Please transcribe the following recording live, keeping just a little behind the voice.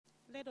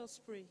Let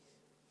us pray.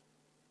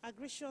 Our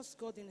gracious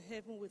God in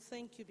heaven, we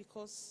thank you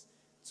because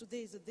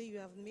today is the day you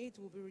have made.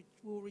 We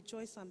will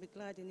rejoice and be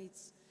glad in it.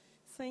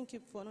 Thank you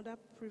for another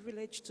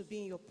privilege to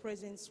be in your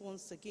presence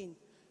once again.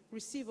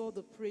 Receive all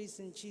the praise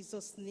in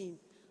Jesus' name.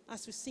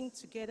 As we sing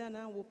together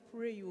now, we'll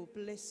pray you will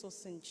bless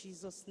us in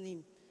Jesus'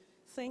 name.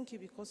 Thank you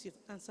because you've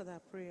answered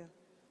our prayer.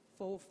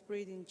 For we've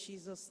prayed in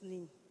Jesus'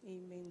 name.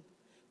 Amen.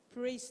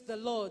 Praise the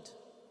Lord.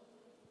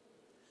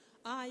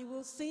 I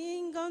will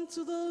sing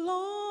unto the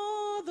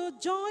Lord a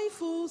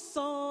joyful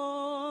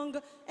song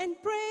and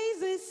praise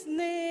his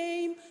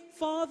name,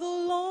 for the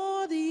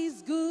Lord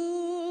is good.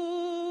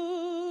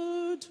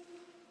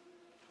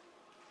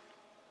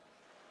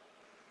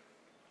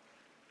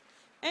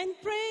 And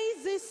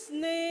praise his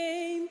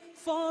name,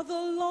 for the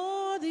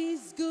Lord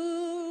is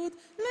good.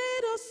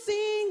 Let us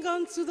sing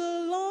unto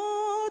the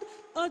Lord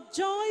a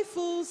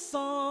joyful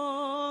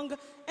song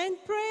and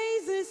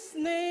praise his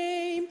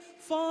name,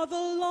 for the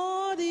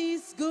Lord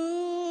is good.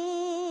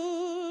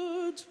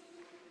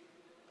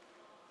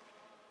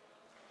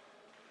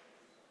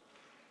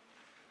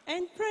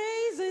 And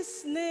praise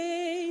his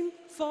name,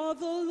 for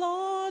the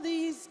Lord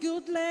is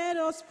good. Let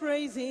us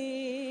praise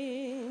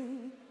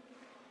him.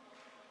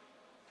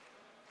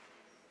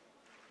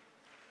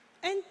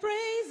 And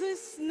praise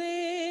his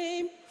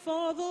name,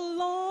 for the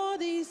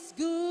Lord is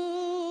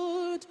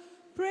good.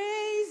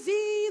 Praise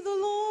ye the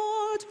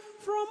Lord,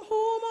 from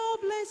whom all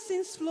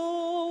blessings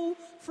flow,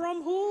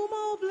 from whom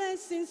all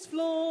blessings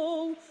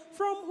flow,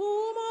 from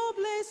whom all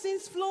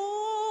blessings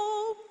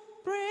flow.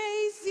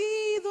 Praise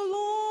ye the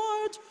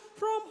Lord,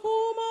 from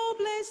whom all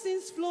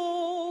blessings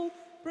flow.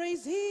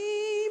 Praise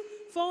him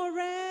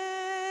forevermore.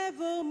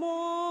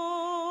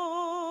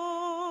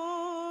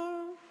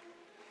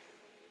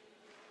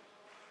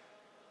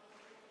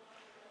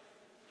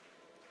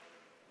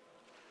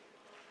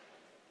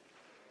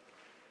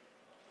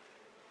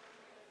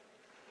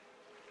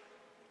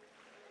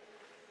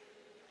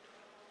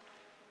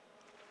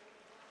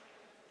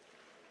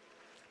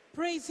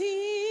 Praise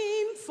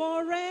him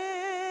forevermore.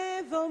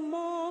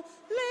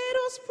 Let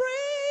us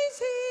praise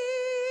him,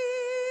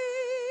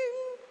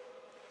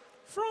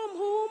 from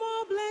whom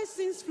all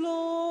blessings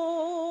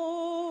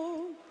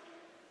flow,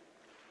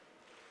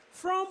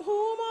 from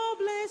whom all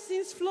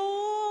blessings flow.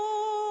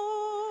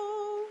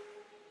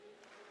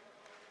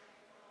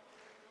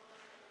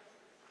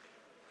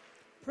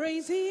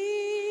 Praise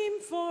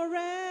him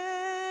forevermore.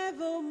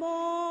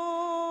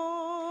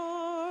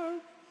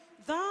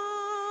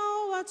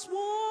 Thou art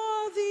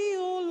worthy,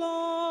 O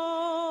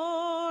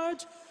Lord,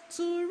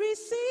 to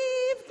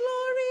receive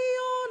glory,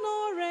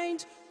 honor,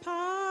 and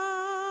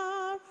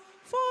power.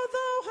 For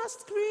thou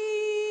hast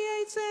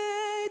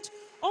created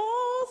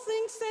all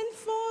things, and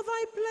for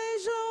thy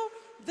pleasure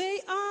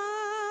they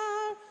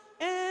are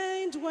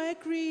and were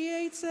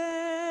created.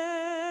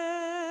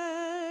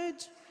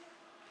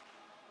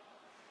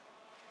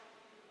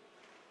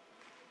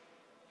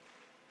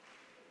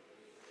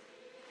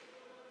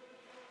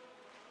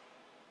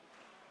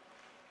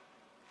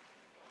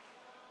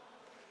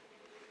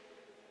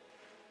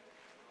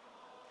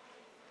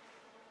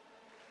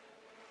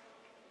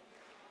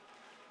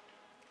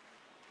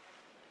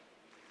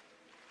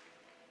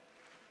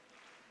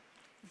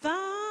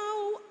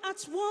 Thou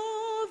art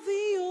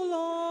worthy, O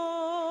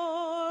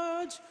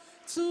Lord,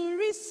 to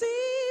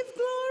receive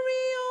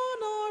glory,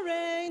 honor,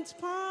 and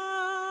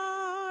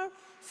power.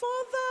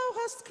 For thou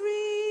hast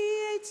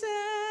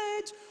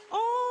created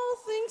all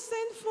things,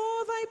 and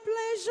for thy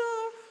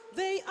pleasure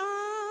they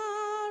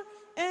are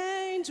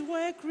and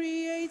were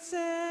created.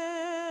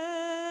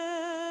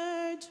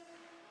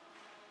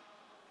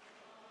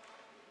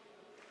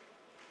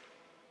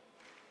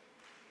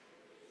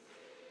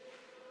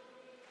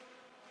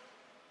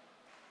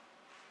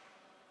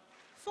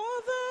 For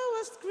thou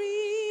hast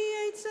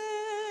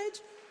created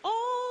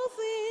all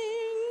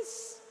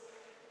things.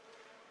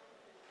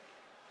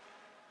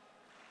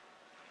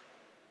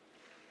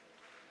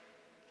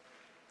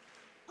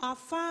 Our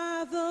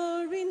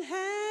Father in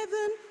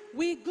heaven,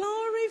 we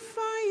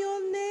glorify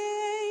your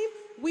name.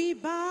 We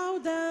bow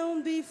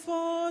down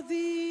before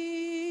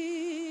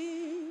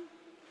thee.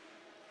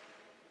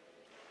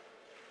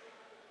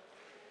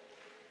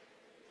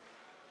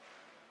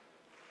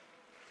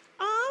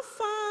 Our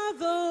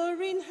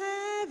Father in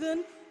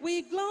heaven,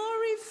 we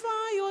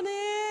glorify your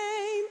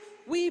name.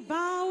 We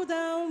bow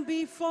down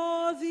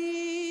before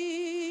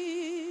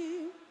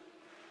thee.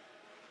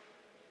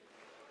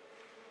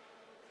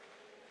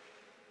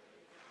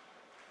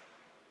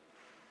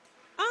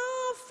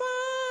 Our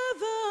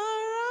Father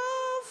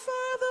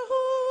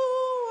who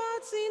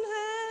art in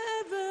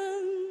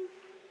heaven,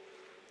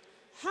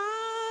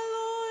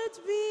 hallowed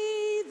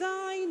be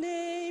thy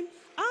name.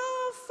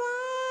 Our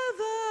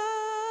Father,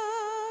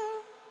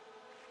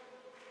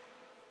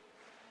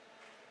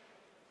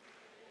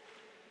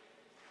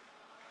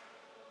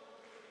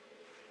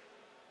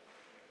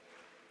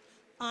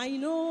 I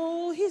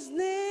know his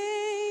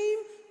name,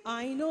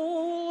 I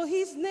know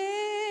his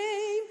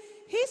name.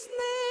 His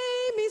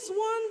name is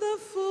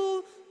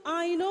wonderful,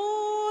 I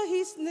know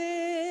his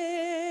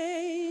name.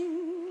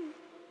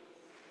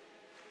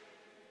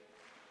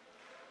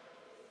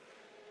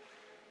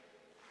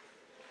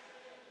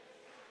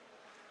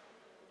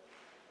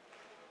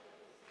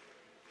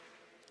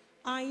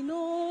 I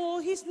know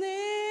his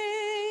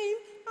name.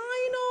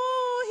 I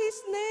know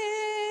his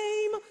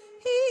name.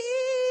 He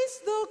is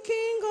the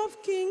King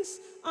of Kings.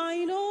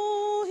 I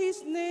know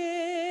his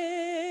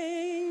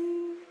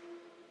name.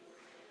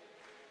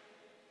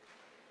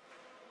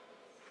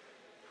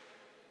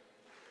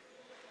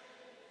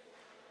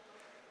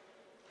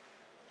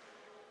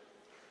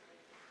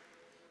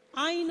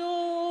 I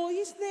know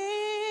his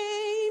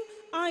name.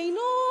 I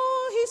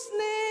know his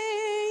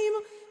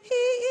name. He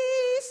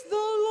is the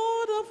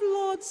Lord of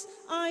Lords.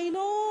 I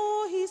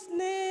know his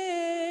name.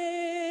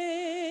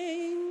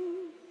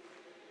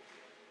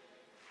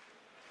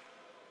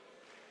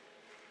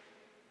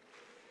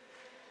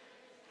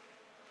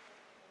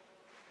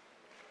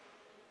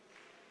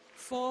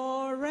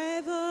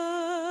 Forever,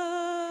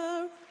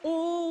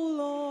 O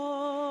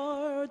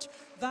Lord,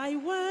 thy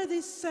word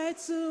is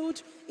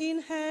settled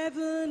in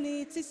heaven,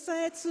 it is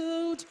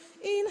settled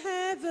in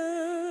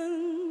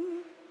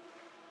heaven.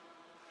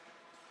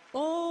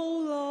 O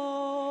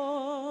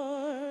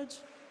Lord,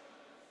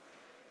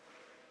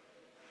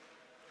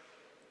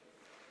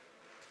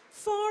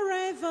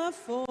 forever,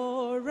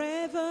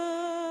 forever,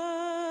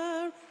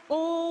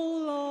 O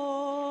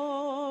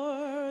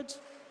Lord.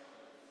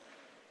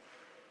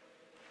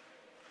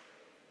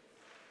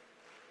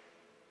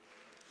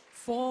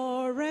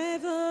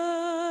 Forever,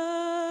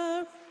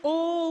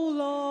 O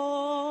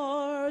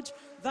Lord,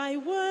 thy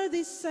word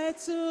is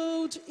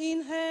settled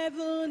in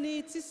heaven,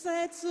 it is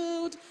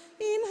settled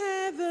in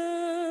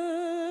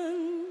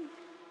heaven.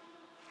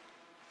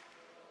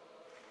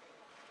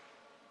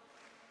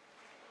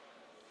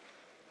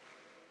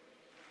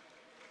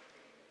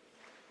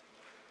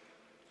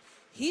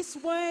 His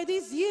word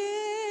is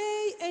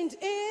yea and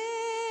amen.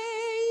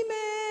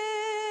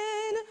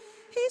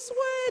 His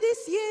word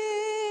is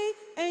yea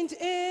and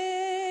amen.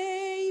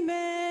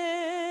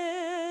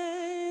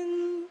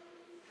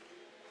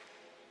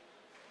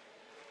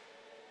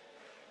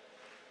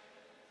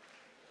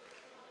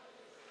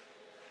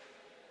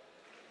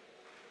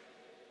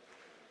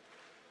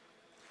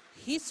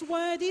 His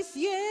word is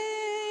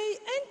yea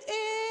and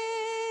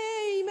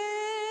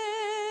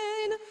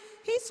amen.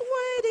 His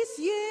word is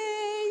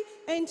yea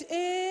and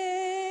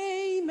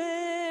amen.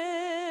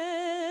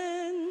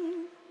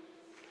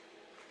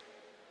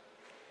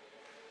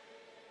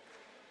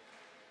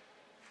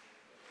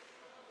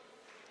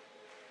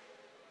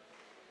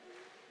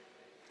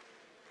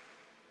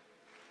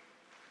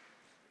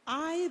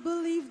 I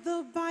believe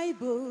the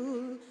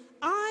Bible.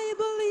 I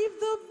believe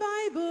the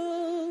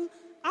Bible.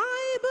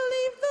 I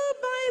believe the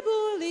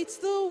Bible. It's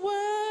the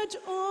word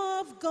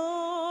of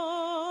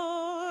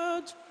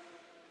God.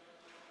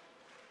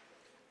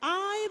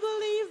 I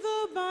believe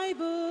the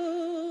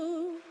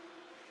Bible.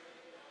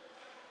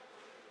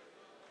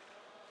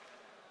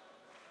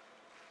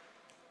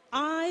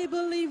 I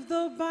believe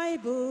the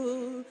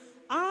Bible.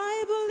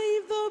 I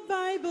believe the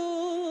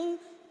Bible.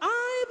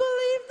 I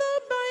believe the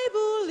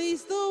Bible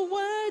is the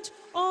word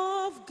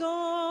of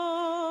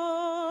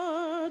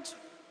God.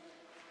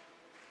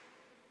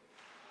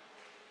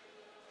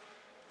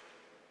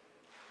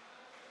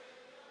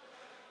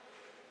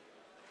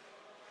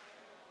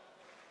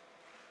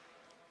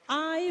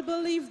 I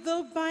believe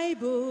the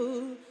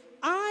Bible.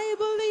 I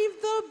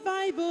believe the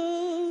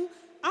Bible.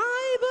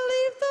 I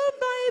believe the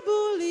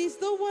Bible is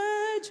the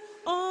word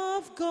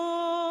of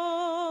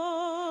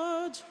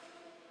God.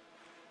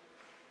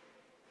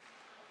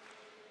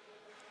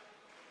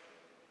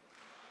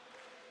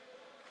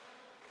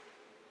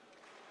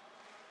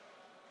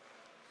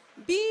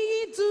 Be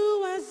ye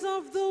doers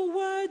of the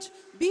word,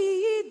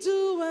 be ye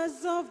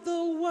doers of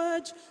the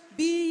word,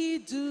 be ye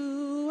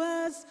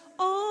doers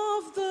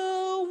of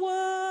the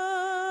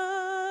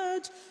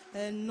word,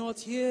 and not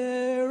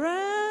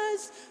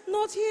hearers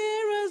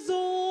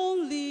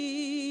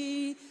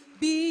only,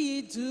 be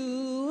ye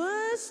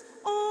doers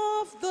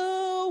of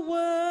the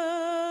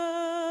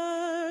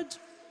word.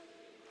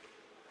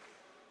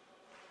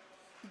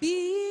 Be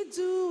ye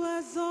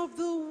doers of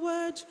the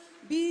word,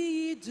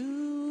 be ye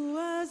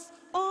doers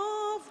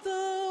of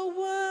the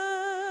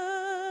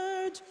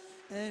word,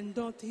 and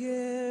not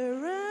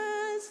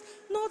hearers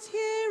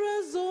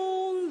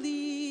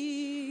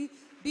only,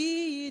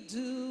 be ye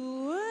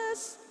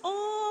doers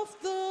of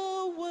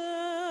the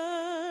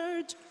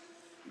word.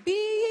 Be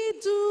ye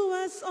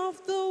doers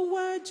of the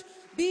word,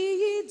 be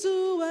ye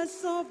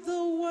doers of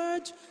the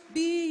word,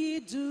 be ye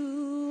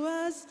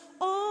doers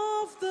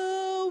of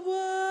the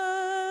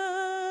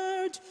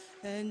word,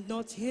 and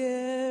not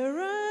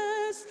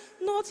hearers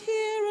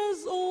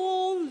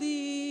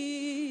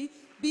only,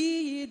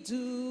 be ye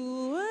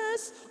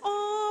doers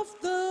of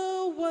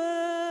the word.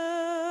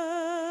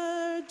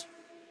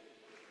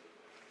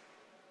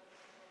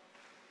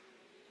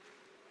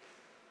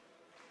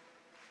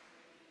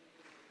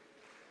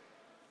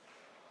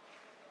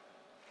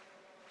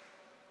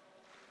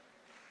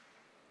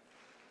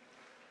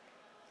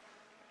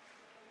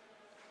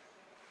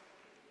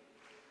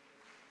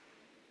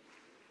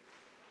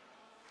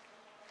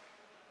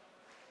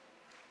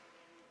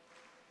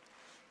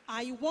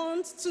 I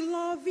want to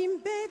love him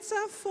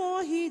better,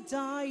 for he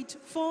died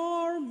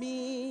for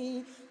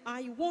me.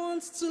 I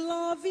want to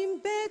love him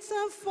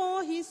better,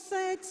 for he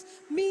set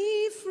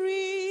me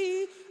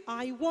free.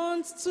 I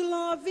want to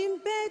love him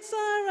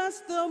better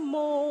as the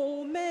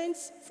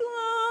moments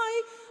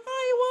fly.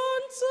 I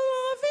want to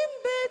love him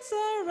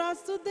better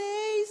as the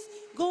days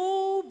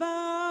go by.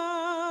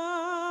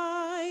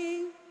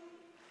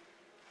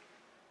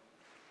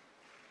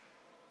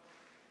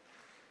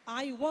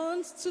 I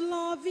want to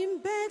love him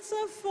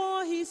better,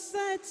 for he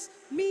sets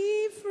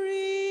me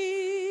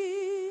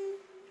free.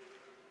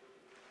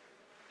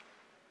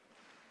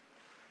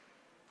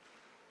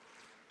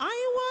 I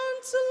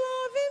want to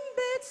love him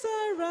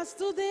better as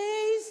the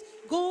days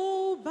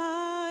go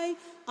by.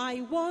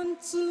 I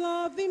want to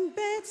love him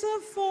better,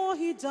 for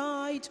he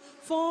died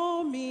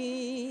for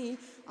me.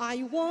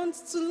 I want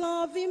to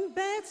love him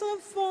better,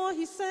 for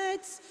he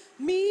sets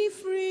me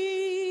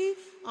free.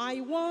 I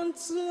want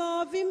to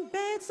love him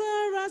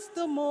better as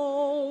the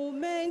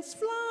moments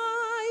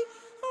fly.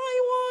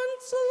 I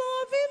want to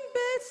love him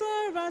better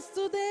as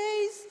the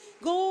days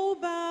go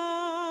by.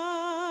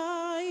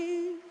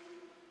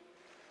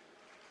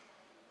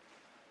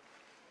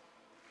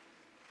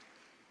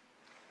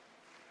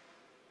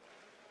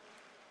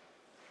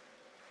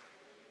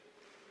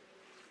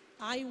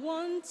 I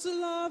want to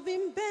love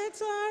him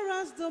better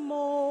as the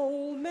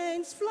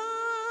moments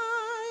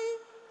fly.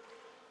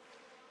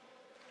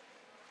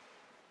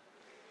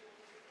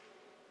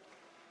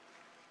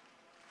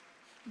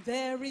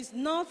 There is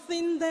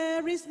nothing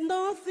in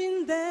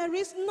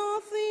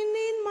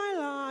my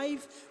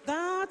life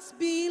that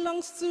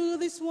belongs to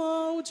this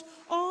world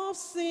of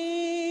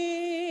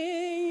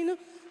sin.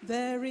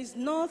 There is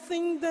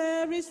nothing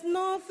in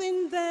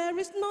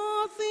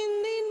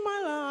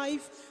my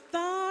life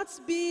that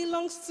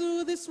belongs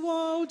to this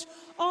world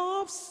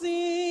of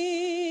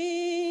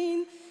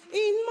sin.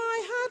 In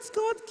my heart,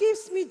 God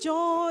gives me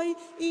joy.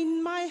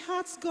 In my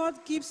heart,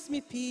 God gives me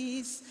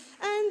peace.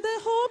 And the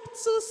hope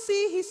to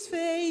see his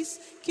face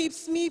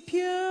keeps me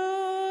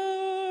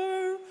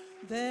pure.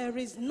 There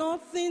is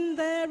nothing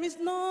in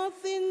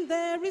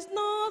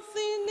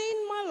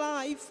my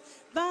life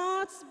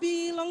that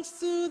belongs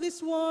to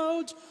this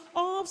world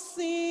of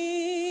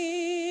sin.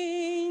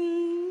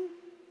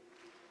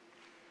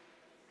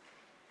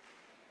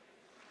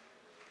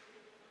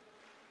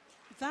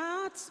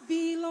 That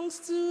belongs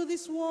to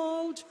this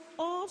world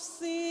of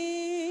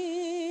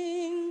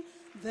sin.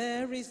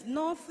 There is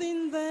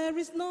nothing in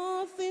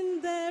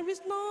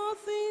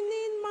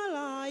my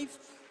life.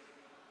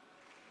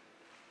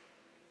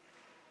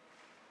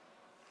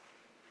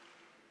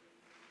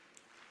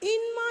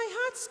 In my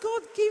heart,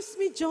 God gives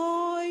me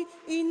joy.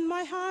 In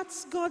my heart,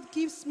 God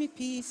gives me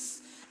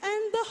peace.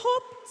 And the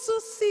hope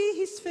to see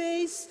his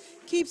face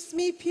keeps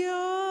me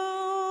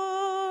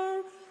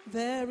pure.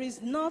 There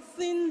is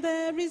nothing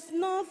in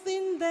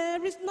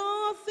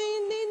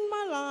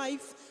my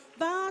life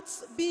that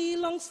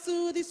belongs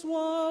to this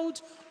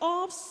world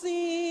of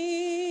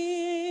sin.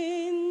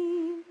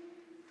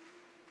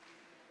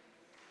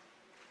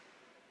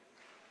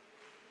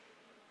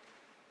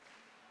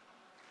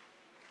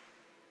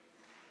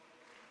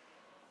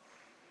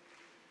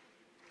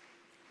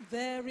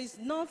 There is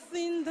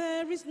nothing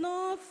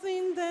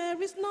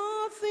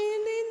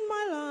in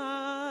my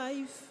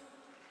life.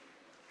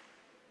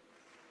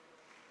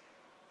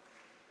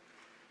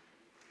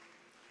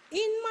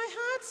 In my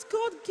heart,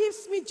 God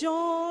gives me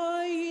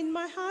joy. In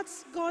my heart,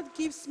 God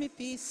gives me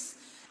peace.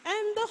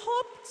 And the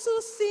hope to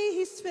see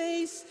his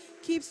face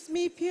keeps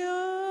me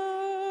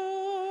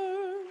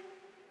pure.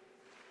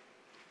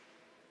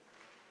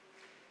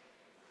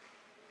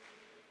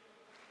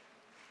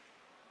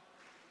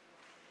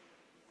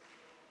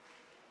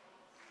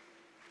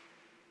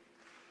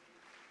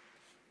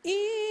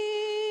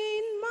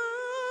 In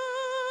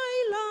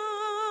my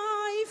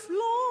life,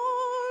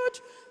 Lord,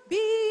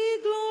 be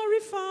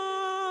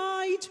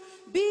glorified,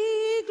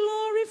 be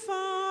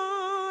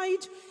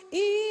glorified.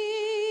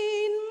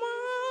 In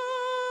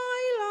my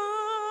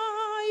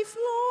life,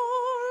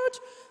 Lord,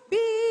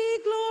 be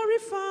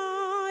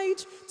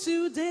glorified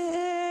today.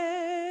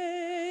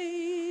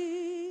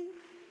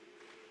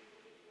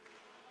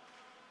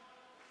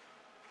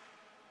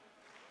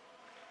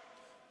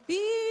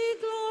 Be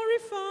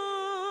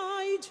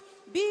glorified,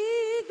 be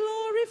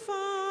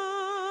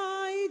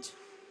glorified.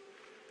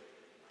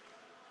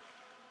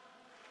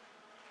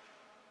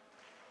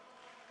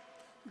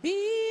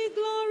 Be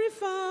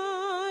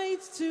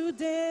glorified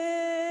today.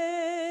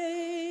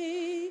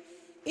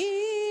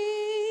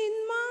 In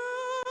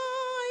my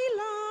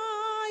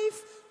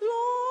life,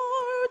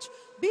 Lord,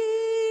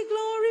 be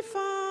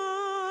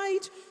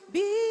glorified,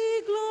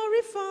 be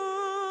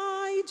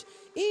glorified.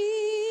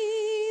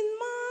 In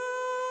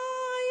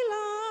my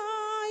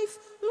life,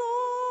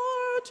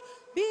 Lord,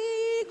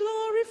 be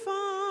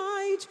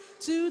glorified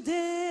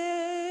today.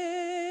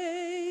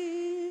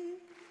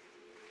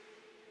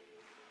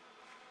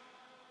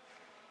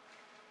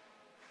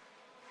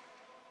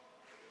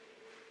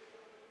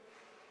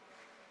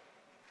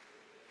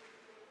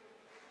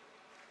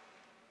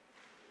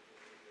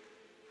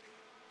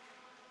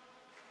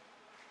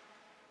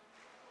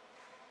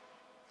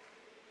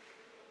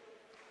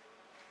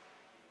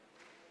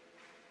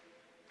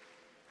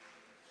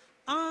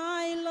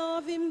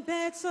 him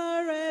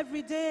better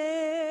every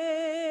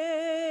day.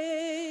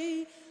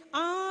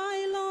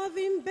 I love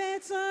him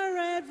better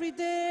every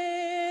day.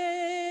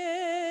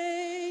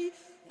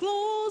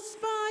 Close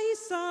by his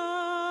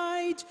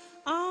side,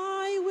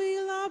 I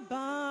will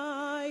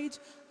abide.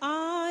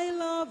 I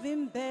love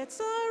him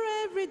better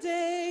every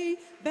day,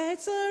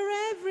 better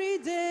every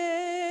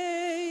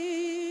day.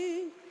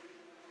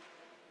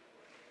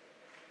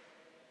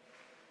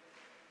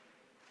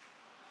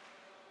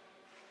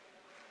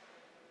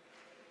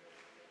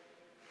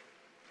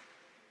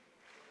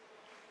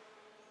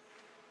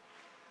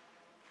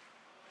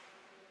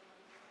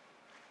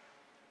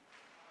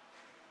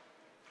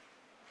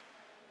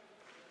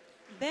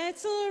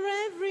 Better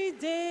every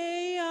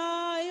day,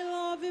 I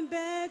love him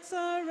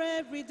better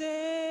every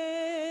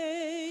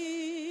day.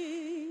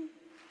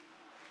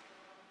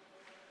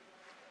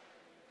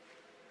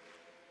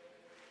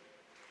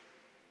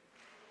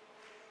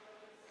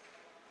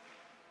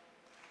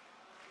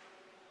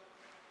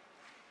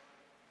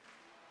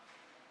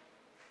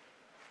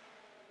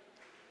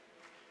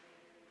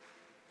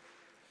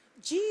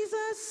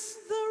 Jesus,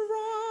 the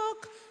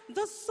rock,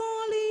 the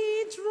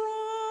solid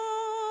rock.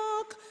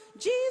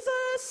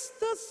 Jesus,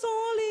 the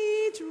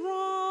solid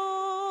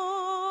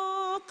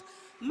rock.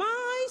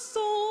 My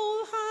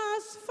soul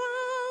has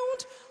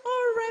found a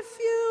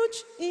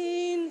refuge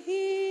in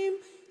him.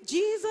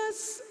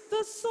 Jesus,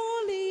 the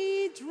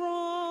solid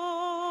rock.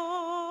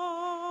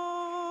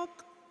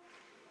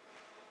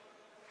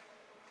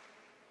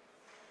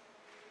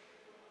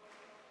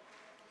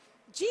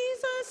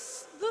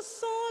 Jesus, the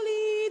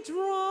solid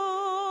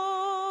rock.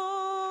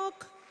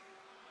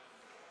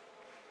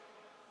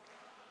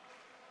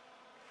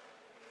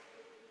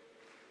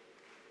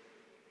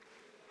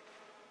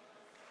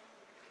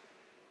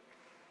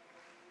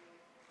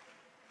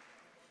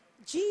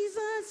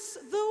 Jesus,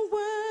 the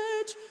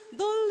Word,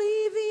 the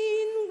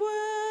living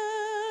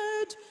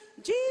Word.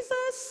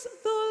 Jesus,